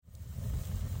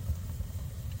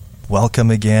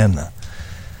welcome again.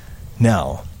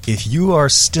 Now, if you are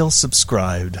still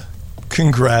subscribed,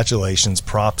 congratulations,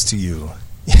 props to you.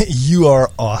 You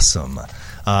are awesome.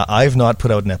 I've not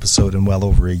put out an episode in well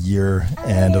over a year,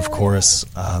 and of course,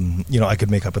 I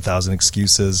could make up 1,000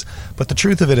 excuses, but the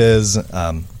truth of it is,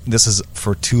 this has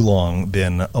for too long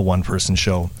been a one-person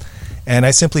show, and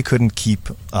I simply couldn't keep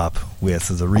up with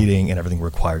the reading and everything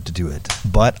required to do it.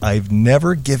 But I've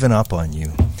never given up on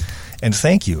you, and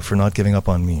thank you for not giving up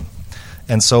on me.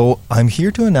 And so I'm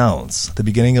here to announce the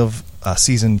beginning of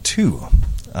Season 2,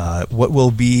 what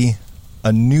will be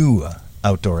a new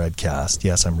Outdoor Edcast.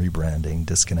 Yes, I'm rebranding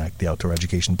Disconnect, the Outdoor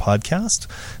Education Podcast,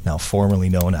 now formerly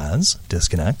known as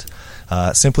Disconnect,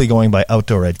 simply going by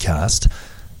Outdoor Edcast.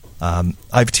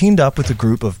 I've teamed up with a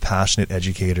group of passionate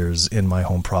educators in my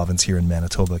home province here in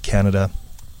Manitoba, Canada,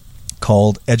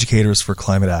 called Educators for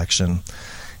Climate Action.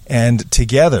 And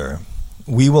together,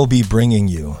 we will be bringing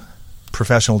you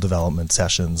professional development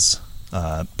sessions,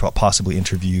 possibly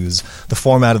interviews. The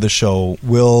format of the show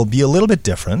will be a little bit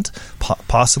different,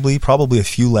 probably a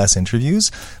few less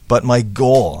interviews, but my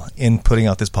goal in putting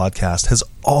out this podcast has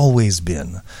always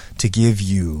been to give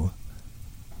you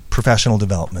professional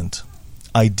development,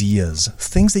 ideas,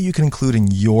 things that you can include in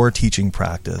your teaching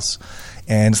practice.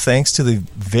 And thanks to the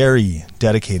very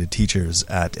dedicated teachers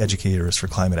at Educators for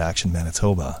Climate Action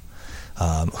Manitoba,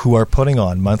 who are putting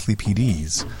on monthly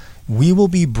PDs, we will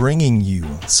be bringing you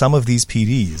some of these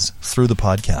PDs through the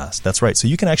podcast. That's right. So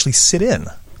you can actually sit in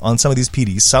on some of these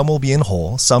PDs. Some will be in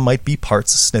whole. Some might be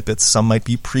parts, snippets. Some might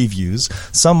be previews.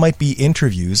 Some might be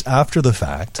interviews after the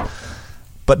fact.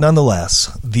 But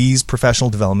nonetheless, these professional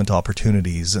development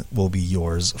opportunities will be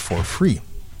yours for free.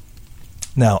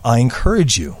 Now, I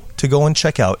encourage you to go and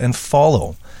check out and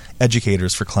follow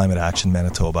Educators for Climate Action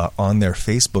Manitoba on their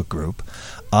Facebook group.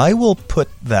 I will put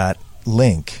that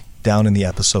link down in the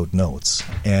episode notes,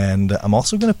 and I'm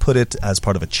also going to put it as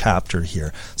part of a chapter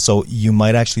here, so you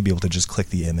might actually be able to just click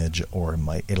the image, or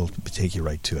it'll take you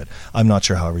right to it. I'm not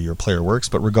sure however your player works,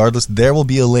 but regardless, there will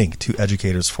be a link to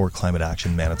Educators for Climate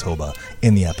Action Manitoba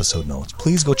in the episode notes.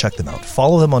 Please go check them out.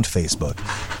 Follow them on Facebook.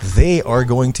 They are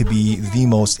going to be the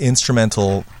most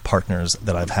instrumental partners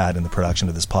that I've had in the production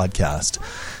of this podcast.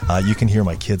 You can hear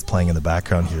my kids playing in the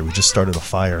background here. We just started a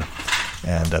fire,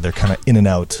 and they're kind of in and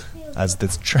out as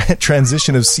this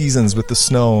transition of seasons with the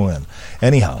snow. And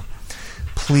anyhow,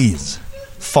 please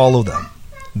follow them.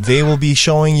 They will be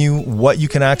showing you what you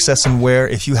can access and where.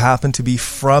 If you happen to be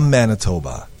from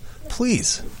Manitoba,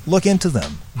 please look into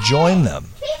them. Join them.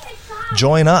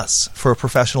 Join us for a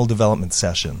professional development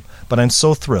session. But I'm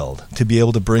so thrilled to be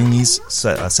able to bring these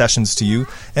sessions to you,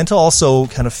 and to also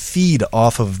kind of feed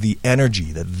off of the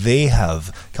energy that they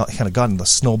have kind of gotten the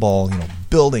snowball,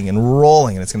 building and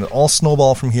rolling, and it's going to all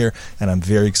snowball from here, and I'm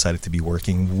very excited to be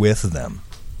working with them.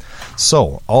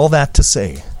 So, all that to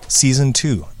say, Season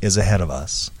 2 is ahead of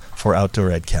us for Outdoor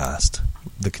Edcast.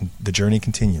 The journey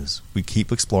continues. We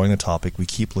keep exploring the topic. We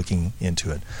keep looking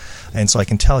into it. And so I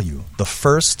can tell you, the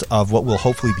first of what will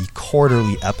hopefully be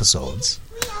quarterly episodes,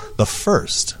 the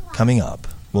first coming up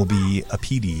will be a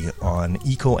PD on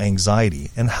eco-anxiety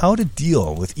and how to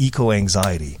deal with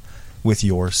eco-anxiety with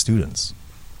your students.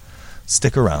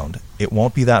 Stick around. It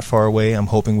won't be that far away. I'm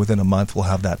hoping within a month we'll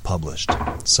have that published.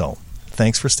 So,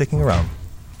 thanks for sticking around.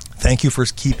 Thank you for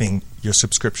keeping your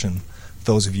subscription,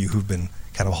 those of you who've been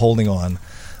kind of holding on.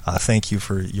 Thank you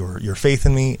for your faith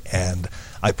in me, and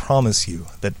I promise you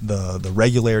that the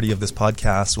regularity of this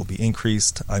podcast will be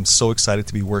increased. I'm so excited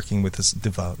to be working with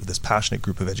this passionate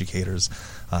group of educators.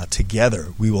 Together,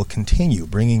 we will continue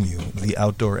bringing you the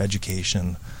outdoor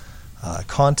education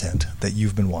content that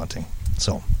you've been wanting.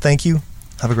 So, thank you.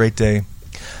 Have a great day.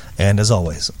 And as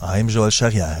always, I'm Joël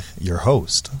Charrière, your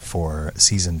host for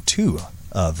Season 2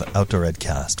 of Outdoor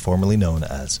Edcast, formerly known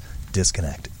as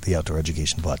Disconnect, the Outdoor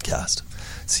Education Podcast.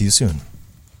 See you soon.